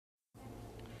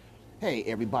Hey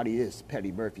everybody, this is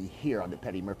Petty Murphy here on the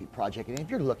Petty Murphy Project. And if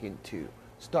you're looking to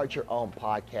start your own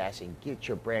podcast and get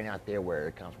your brand out there where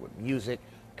it comes with music,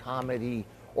 comedy,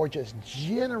 or just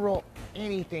general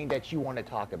anything that you want to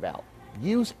talk about,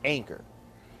 use Anchor.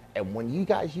 And when you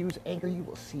guys use Anchor, you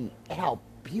will see how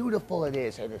beautiful it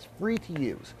is and it's free to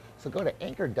use. So go to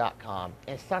anchor.com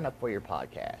and sign up for your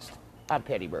podcast. I'm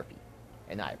Petty Murphy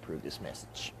and I approve this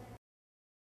message.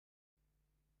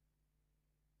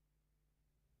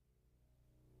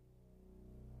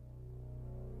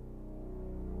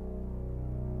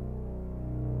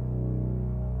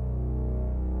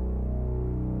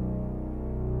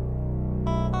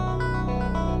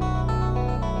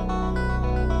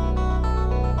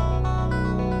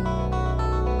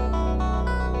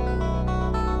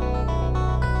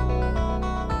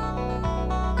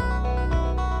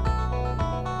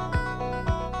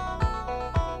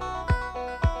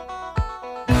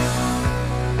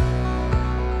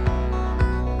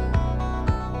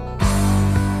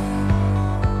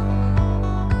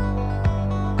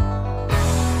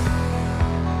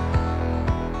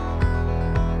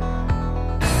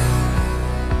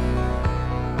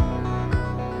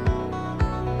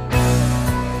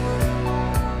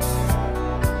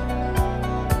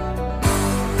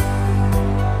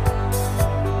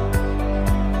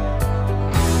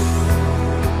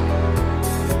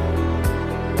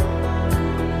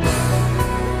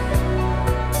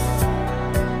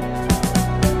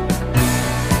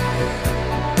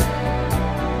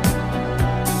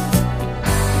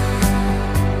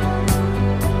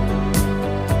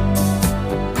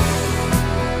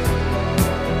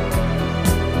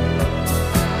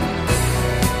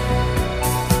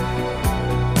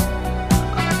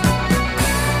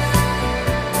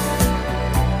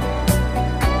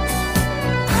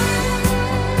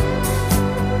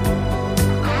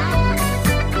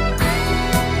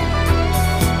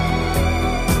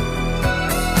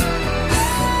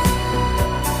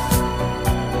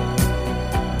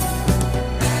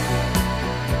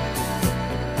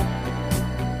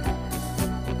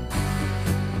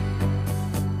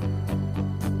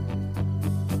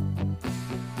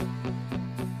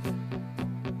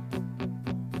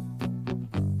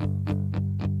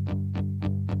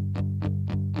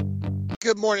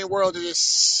 Good morning, world. It is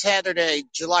Saturday,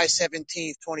 July 17th,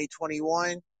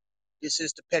 2021. This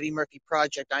is the Petty Murphy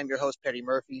Project. I'm your host, Petty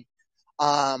Murphy.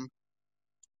 Um,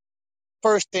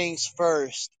 First things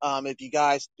first, if you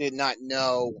guys did not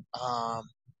know,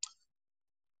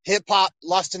 hip hop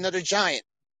lost another giant.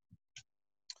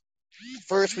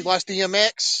 First, we lost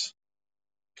DMX,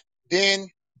 then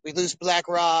we lose Black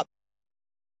Rob,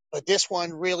 but this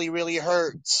one really, really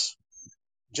hurts.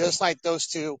 Just like those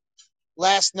two.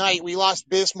 Last night, we lost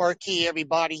Biz Markie,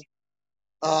 everybody.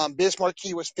 Biz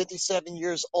Markie was 57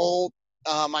 years old.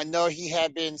 I know he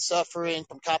had been suffering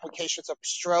from complications of a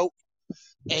stroke,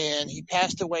 and he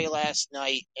passed away last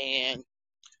night. And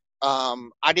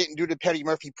I didn't do the Petty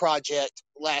Murphy Project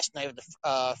last night of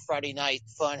the Friday night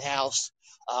fun house.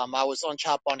 I was on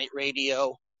Chop On It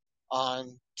Radio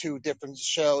on two different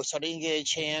shows, so I didn't get a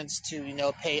chance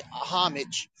to, pay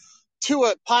homage to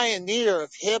a pioneer of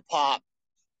hip hop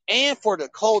and for the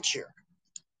culture.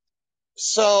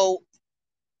 So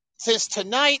since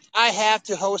tonight I have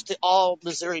to host the All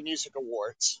Missouri Music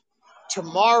Awards,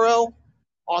 tomorrow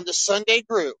on the Sunday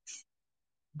Groove,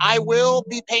 I will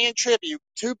be paying tribute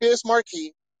to Biz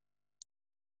Markie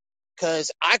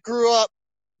because I grew up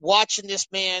watching this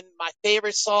man. My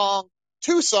favorite song,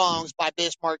 two songs by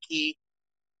Biz Markie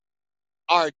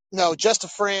are, Just a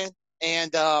Friend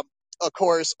and, of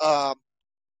course,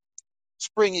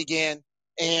 Spring Again.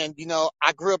 And,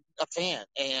 I grew up a fan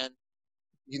and,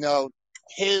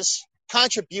 his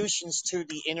contributions to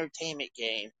the entertainment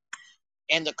game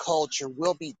and the culture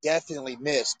will be definitely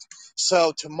missed.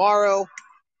 So tomorrow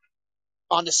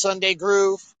on the Sunday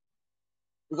Groove,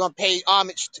 we're going to pay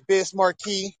homage to Biz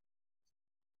Markie.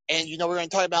 And, we're going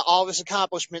to talk about all of his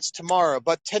accomplishments tomorrow.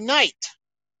 But tonight,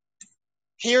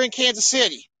 here in Kansas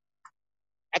City,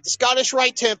 at the Scottish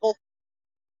Rite Temple,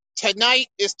 tonight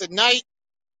is the night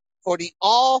for the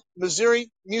All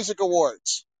Missouri Music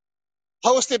Awards.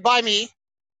 Hosted by me.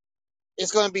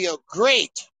 It's going to be a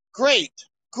great, great,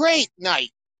 great night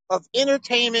of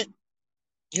entertainment,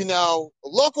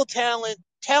 local talent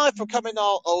from coming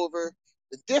all over,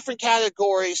 the different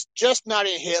categories, just not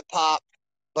in hip hop,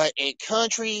 but in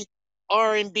country,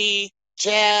 R&B,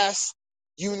 jazz,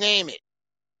 you name it.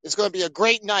 It's going to be a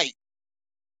great night.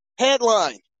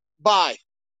 Headline by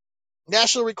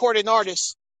national recording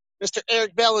artist, Mr.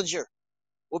 Eric Bellinger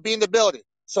will be in the building.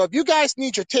 So if you guys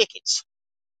need your tickets,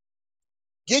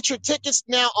 get your tickets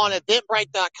now on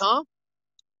Eventbrite.com.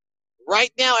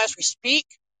 right now as we speak,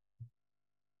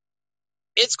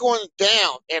 it's going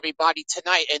down, everybody,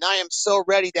 tonight. And I am so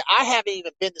ready that I haven't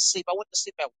even been to sleep. I went to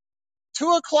sleep at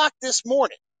 2 o'clock this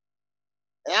morning.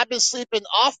 And I've been sleeping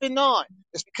off and on.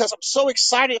 It's because I'm so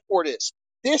excited for this.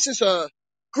 This is a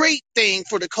great thing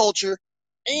for the culture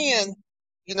and,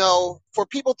 for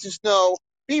people to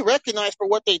be recognized for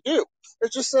what they do.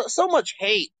 There's just so much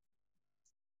hate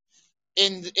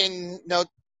in the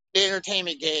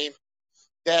entertainment game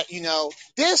that,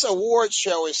 this award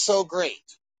show is so great.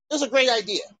 It's a great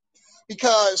idea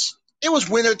because it was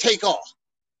winner take all.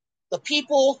 The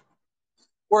people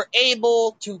were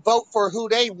able to vote for who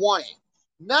they wanted.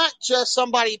 Not just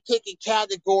somebody picking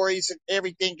categories and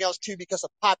everything else too because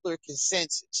of popular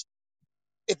consensus.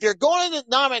 If you're going to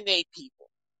nominate people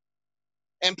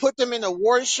and put them in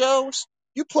award shows,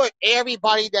 you put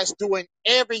everybody that's doing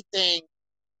everything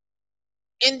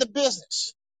in the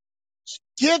business.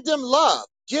 Give them love.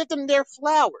 Give them their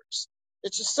flowers.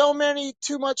 It's just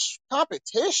too much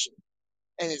competition.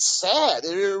 And it's sad.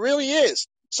 It really is.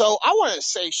 So I want to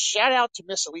say shout out to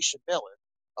Miss Alicia Miller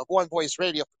of One Voice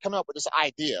Radio for coming up with this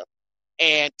idea.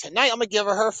 And tonight I'm going to give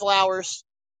her flowers.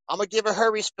 I'm going to give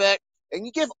her respect. And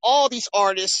you give all these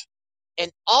artists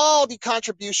and all the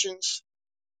contributions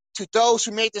to those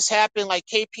who made this happen, like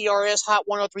KPRS Hot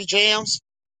 103 Jams,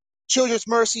 Children's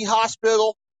Mercy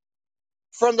Hospital,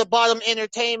 From the Bottom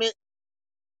Entertainment,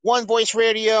 One Voice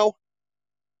Radio,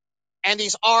 and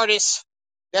these artists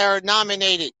that are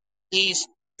nominated, these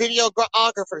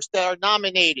videographers that are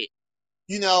nominated,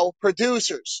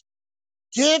 producers.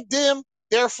 Give them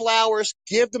their flowers.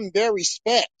 Give them their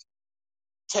respect.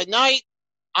 Tonight,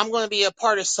 I'm going to be a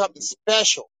part of something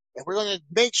special. And we're going to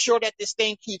make sure that this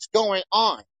thing keeps going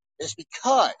on. It's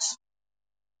because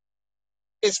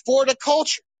it's for the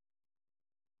culture.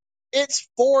 It's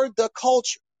for the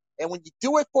culture. And when you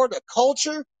do it for the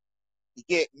culture, you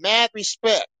get mad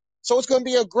respect. So it's going to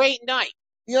be a great night.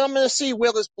 I'm going to see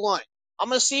Willis Blunt. I'm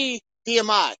going to see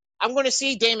DMI. I'm going to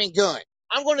see Damon Gunn.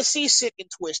 I'm going to see Sick and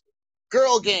Twisted,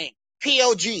 Girl Gang,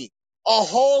 POG, a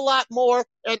whole lot more,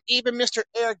 and even Mr.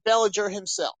 Eric Bellinger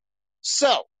himself.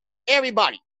 So,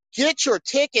 everybody, get your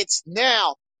tickets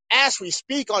now as we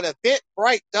speak on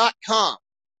Eventbrite.com.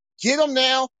 Get them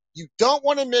now. You don't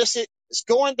want to miss it. It's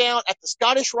going down at the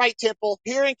Scottish Rite Temple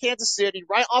here in Kansas City,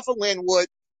 right off of Linwood.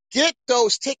 Get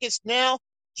those tickets now.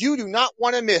 You do not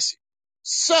want to miss it.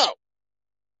 So,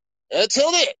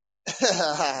 until then,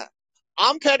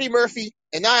 I'm Petty Murphy,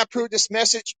 and I approve this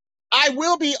message. I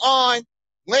will be on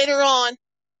later on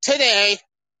today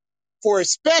for a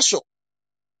special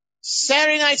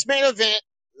Saturday night's main event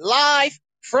live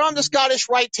from the Scottish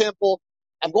Rite Temple.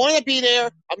 I'm going to be there.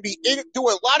 I'm going to be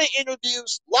doing a lot of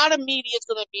interviews. A lot of media is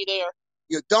going to be there.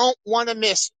 You don't want to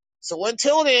miss it. So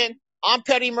until then, I'm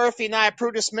Petty Murphy, and I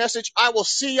approve this message. I will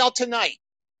see y'all tonight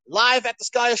live at the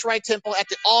Scottish Rite Temple at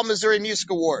the All Missouri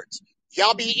Music Awards.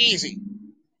 Y'all be easy.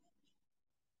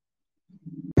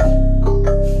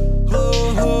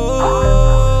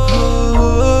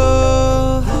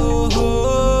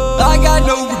 I got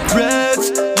no regrets,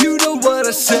 you know what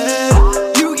I said.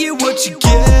 You get what you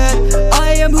get,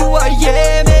 I am who I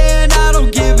am, and I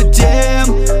don't give a damn.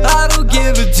 I don't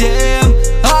give a damn,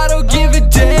 I don't give a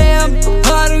damn,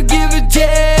 I don't give a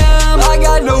damn. I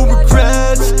got no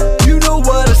regrets, you know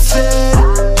what I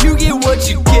said. You get what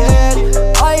you get,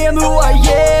 I am who I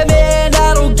am, and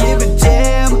I don't give a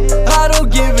damn. I don't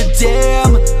give a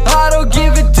damn, I don't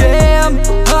give a damn,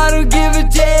 I don't give a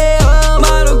damn,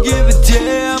 I don't give a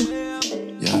damn.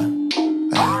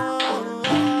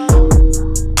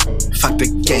 Fuck the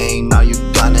game, now you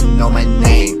gonna know my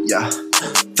name, yeah.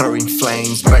 Throwing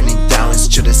flames, burning down, it's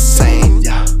still the same,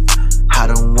 yeah. I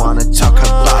don't wanna talk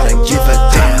about it, give a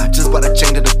damn. Just what I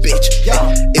changed to the bitch, yeah.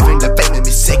 Even the fame made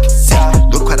me sick.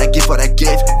 Look what I give, what I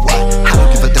give, what? I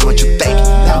don't give a damn what you think,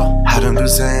 no. I don't do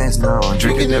sense, no. I'm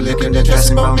drinking the liquor, then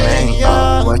dressing my man,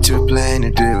 oh. What you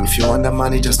planning to do? If you want the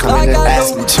money, just come in and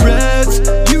ask me to.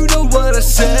 Regrets, you know what I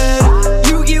said.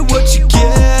 You get what you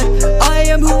get, I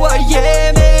am who I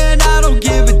am, and I don't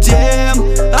give a damn.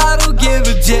 I don't give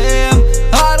a damn,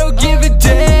 I don't give a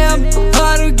damn,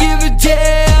 I don't give a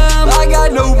damn. I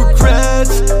got no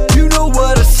regrets, you know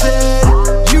what I said.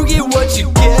 You get what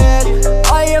you get,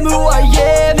 I am who I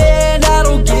am, and I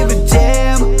don't give a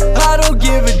damn. I don't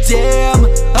give a damn,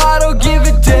 I don't give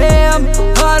a damn,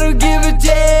 I don't give a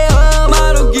damn,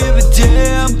 I don't give a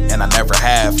damn. And I never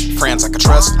have friends I could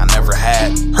trust, I never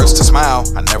had. Hurts to smile,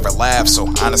 I never laugh. So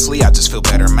honestly, I just feel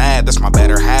better mad. That's my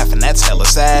better half, and that's hella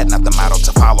sad. Not the model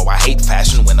to follow, I hate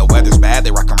fashion. When the weather's bad,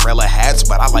 they rock umbrella hats.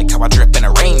 But I like how I drip in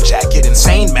a rain jacket.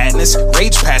 Insane madness,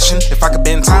 rage passion. If I could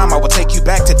bend time, I would take you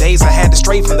back to days I had to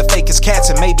stray from the fakest cat. cats,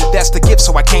 and maybe that's the gift.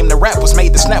 So I came to rap, was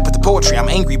made to snap with the poetry. I'm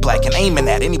angry, black, and aiming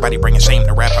at anybody bringing shame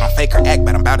to rap. I don't fake or act,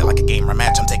 but I'm about it like a game or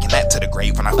match. I'm taking that to the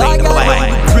grave when I fade to black.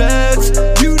 No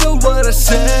regrets, you know what I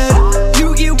said.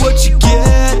 You get what you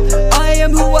get. I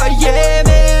am who I am,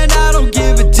 and I don't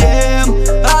give a damn.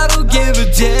 I don't give a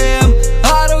damn.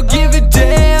 I don't give a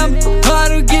damn. I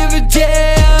don't give a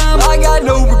damn. I got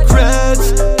no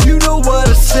regrets. You know what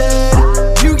I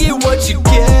said. You get what you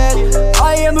get.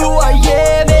 I am who I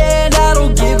am, and I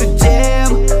don't give a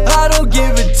damn. I don't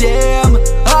give a damn.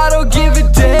 I don't give a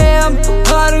damn.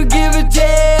 I don't give a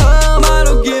damn. I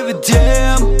don't give a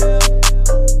damn.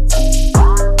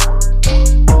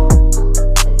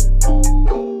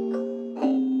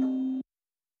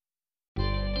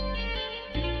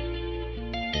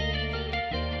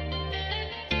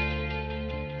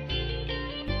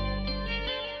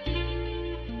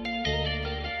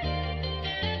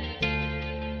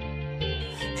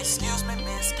 Excuse me,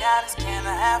 Miss Goddess, can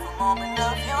I have a moment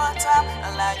of your time?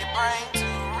 Allow your brain to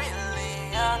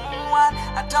really unwind.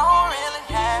 I don't really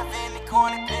have any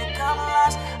corny pickup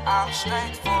lines. I'm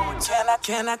straightforward.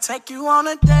 Can I take you on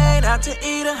a date, out to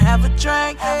eat or have a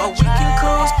drink? Or we can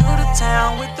cruise through the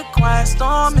town with the quiet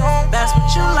storm if that's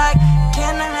what you like.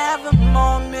 Can I have a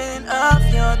moment of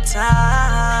your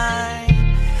time?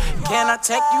 Can I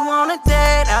take you on a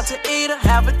date, out to eat or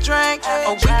have a drink?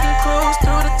 Or we can cruise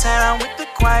through the town with the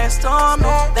quiet storm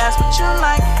if that's what you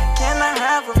like. Can I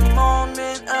have a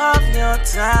moment of your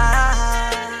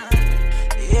time?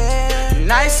 Yeah.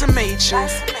 Nice to meet you.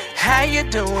 How you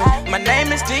doing? My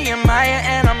name is Maya,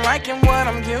 and I'm liking what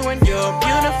I'm viewing. You're a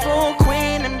beautiful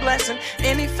queen and blessing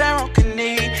any pharaoh can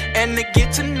need. And to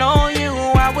get to know you,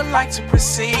 I would like to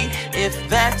proceed, if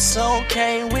that's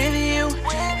okay with you.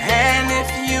 And if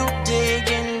you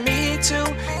digging me too,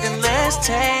 then let's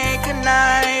take a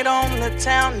night on the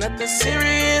town. Nothing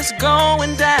serious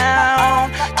going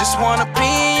down. Just wanna be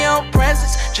in your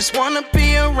presence, just wanna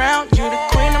be around you, the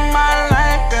queen of my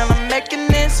life. Girl, I'm making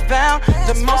this vow.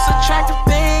 The most attractive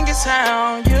thing is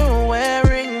how you're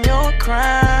wearing your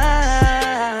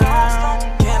crown.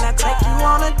 Can I take you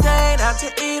on a date, out to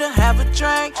eat or have a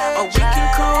drink? Or we can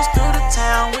cruise through the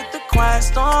town with the quiet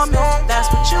storm if that's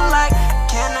what you like.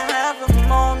 Can I have a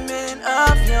moment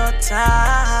of your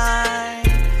time?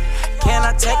 Can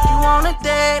I take you on a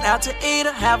date, out to eat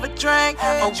or have a drink?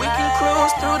 Or we can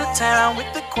cruise through the town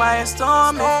with the quiet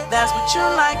storm if that's what you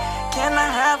like. Can I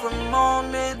have a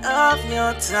moment of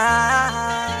your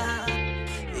time?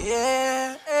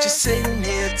 Yeah. Just sitting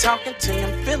here talking to you,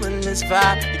 I'm feeling this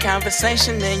vibe. Your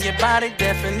conversation and your body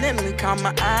definitely caught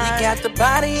my eye. You got the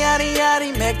body, yaddy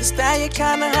yaddy, make the style you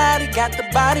kinda hottie. Got the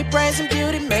body, brains and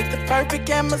beauty, make the perfect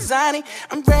Amazoni.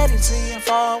 I'm ready to see how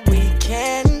far we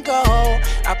can go.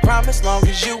 I promise, long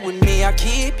as you with me, I'll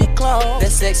keep you close.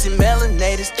 That sexy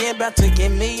melanated skin about to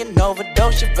give me an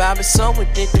overdose. Your vibe is so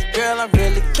addictive, girl, I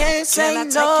really can't say no. Can I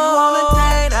take you on a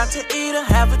date, out to eat or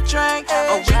have a drink?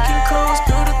 Or we can cruise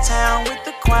through the town with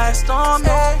the quiet storm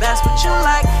if that's what you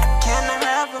like. Can I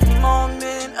have a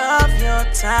moment of your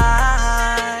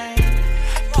time?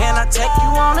 Can I take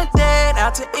you on a date,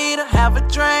 out to eat or have a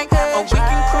drink? Or we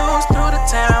can cruise through the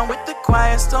town with the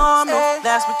quiet storm if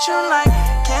that's what you like.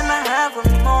 Can I have a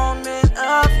moment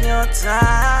of your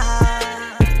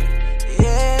time?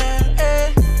 Yeah.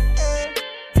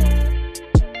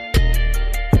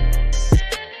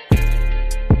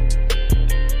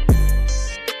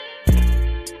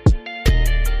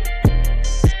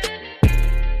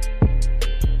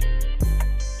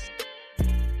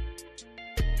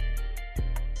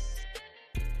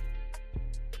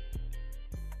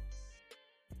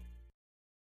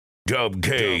 Dub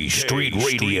K Street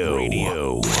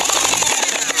Radio.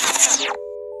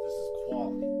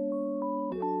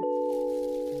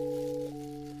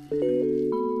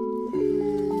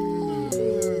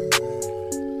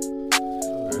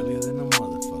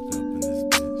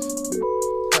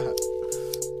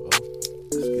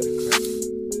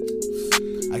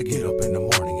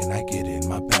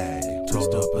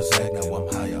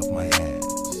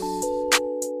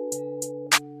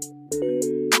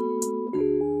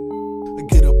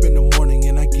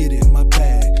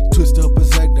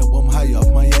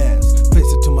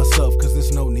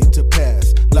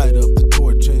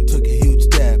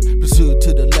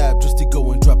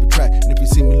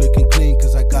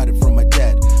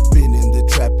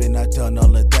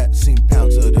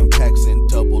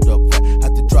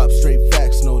 Straight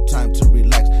facts, no time to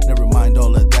relax. Never mind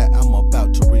all of that, I'm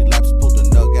about to relapse. Pulled a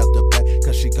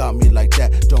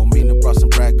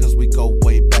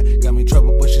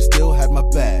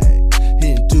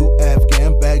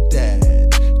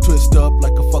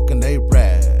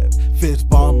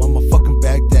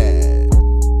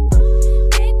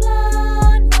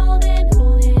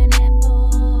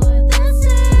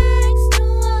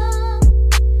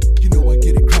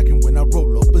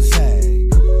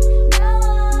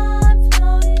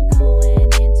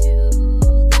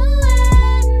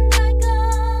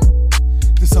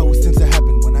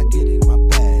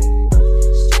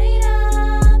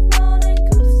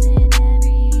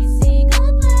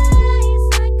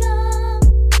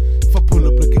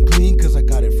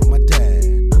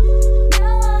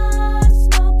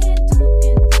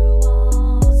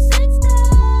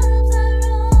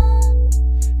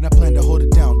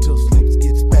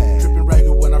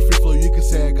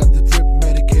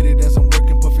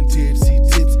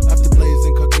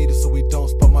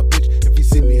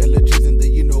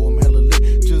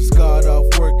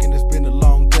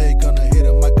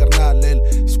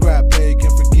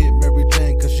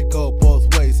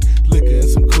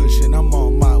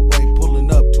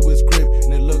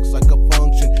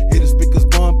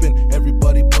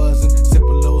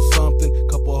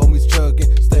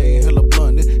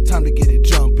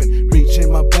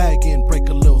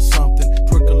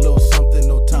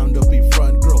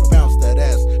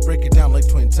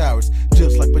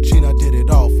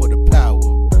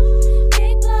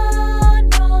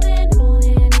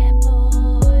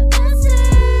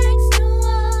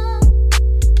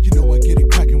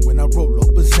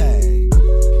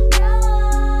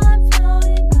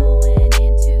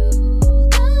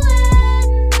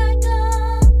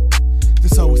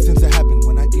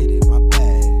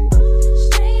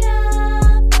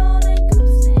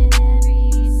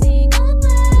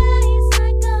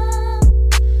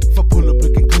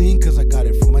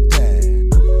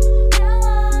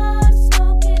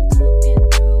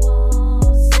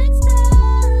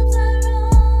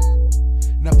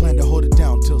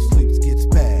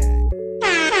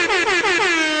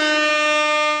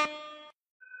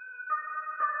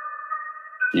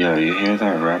Yo, you hear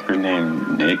that rapper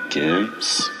named Nick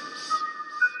Gibbs?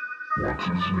 What's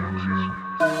his name again?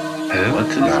 Who? What's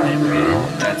his name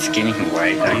again? That skinny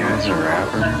white guy was a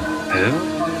rapper? Who?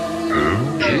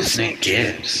 Who's Nick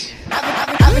Gibbs?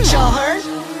 Haven't y'all heard?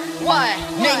 What?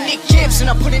 Name Nick Gibbs and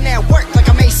I'm putting that work like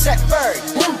I'm A$AP Ferg.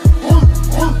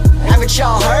 Haven't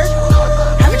y'all heard?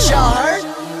 Haven't y'all heard?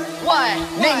 What?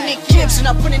 Name Nick Gibbs and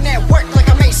I'm putting that work like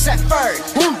I'm A$AP Ferg.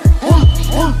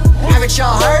 Haven't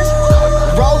y'all heard?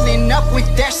 Rolling up with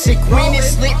that sick when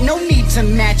it's lit, no need to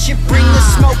match it. Bring the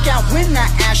smoke out when I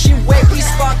ash it. Wavy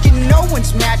sparking, no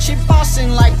one's matching.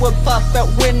 Bossing like we're puff, but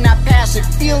when I pass it,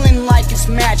 feeling like it's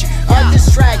magic.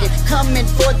 Others drag it, coming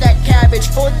for that cabbage.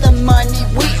 For the money,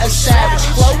 we a savage.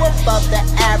 Flow above the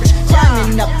average,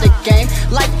 climbing up the game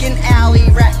like an alley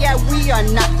rat. Yeah, we are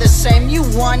not the same. You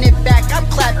want it back, I'm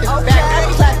clapping back.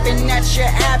 I'm clapping at your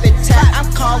habitat.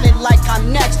 I'm calling like I'm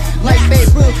next, like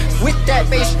Babe Ruth with that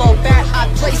baseball bat. I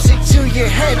place it to your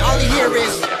head, all you hear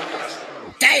is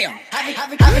damn.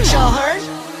 Haven't y'all heard?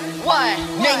 What?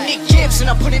 Name Nick Gibbs and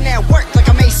I'm putting that work like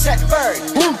I'm A$AP Ferg.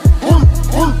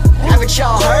 Haven't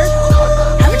y'all heard?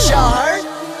 Haven't y'all heard?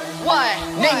 What?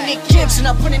 Name Nick Gibbs and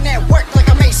I'm putting that work like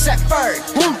I'm A$AP Ferg.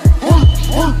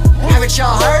 Haven't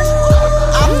y'all heard?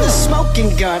 I'm the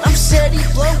smoking gun, I'm steady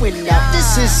blowing up.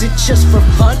 This isn't just for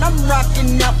fun, I'm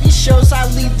rocking up these shows. I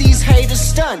leave these haters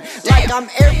stunned like I'm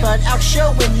Airbud out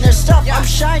showing their stuff. I'm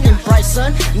shining bright,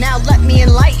 son, now let me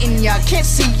enlighten ya. Can't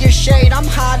see your shade, I'm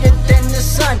hotter than the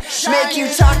sun. Make you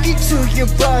talking to your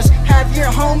bros, have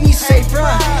your homies say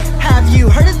bruh. Have you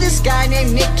heard of this guy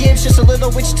named Nick Gibbs? Just a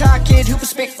little Wichita kid who can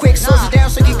spit quick, slows it down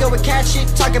so he can go and catch it.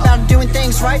 Talk about doing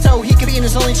things right so he could be in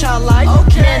his only child life.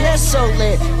 Man, that's so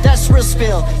lit, that's real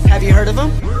spill. Have you heard of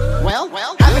him? Well,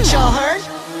 haven't y'all heard?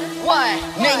 What?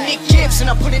 Name Nick Gibbs and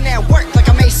I'm putting that work like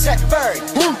I'm A$AP Ferg.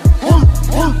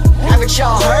 Haven't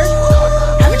y'all heard?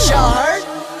 Haven't y'all heard?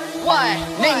 What?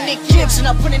 Name Nick Gibbs and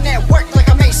I'm putting that work like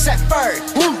I'm A$AP Ferg.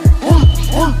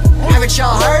 Haven't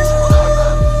y'all heard?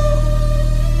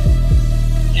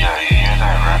 Yo, you hear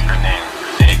that rapper named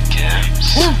Nick Gibbs?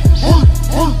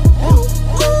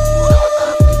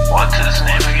 What's his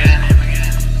name again?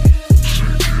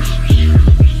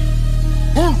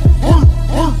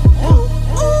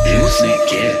 Who's Nick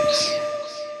Gibbs?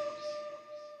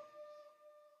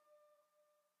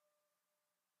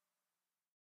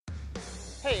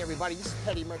 Hey everybody, this is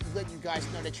Petty Markie letting you guys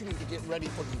know that you need to get ready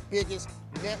for the biggest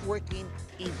networking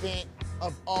event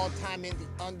of all time in the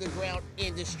underground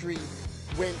industry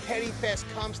when Petty Fest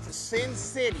comes to Sin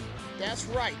City. That's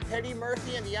right, Petty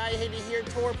Murphy and the I Hate It Here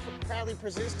tour proudly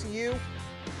presents to you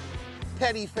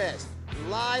Petty Fest,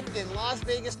 live in Las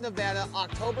Vegas, Nevada,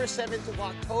 October 7th to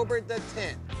October the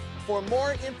 10th. For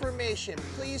more information,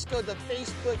 please go to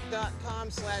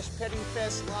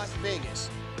facebook.com/PettyFestLasVegas.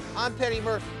 I'm Petty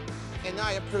Murphy, and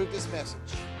I approve this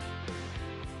message.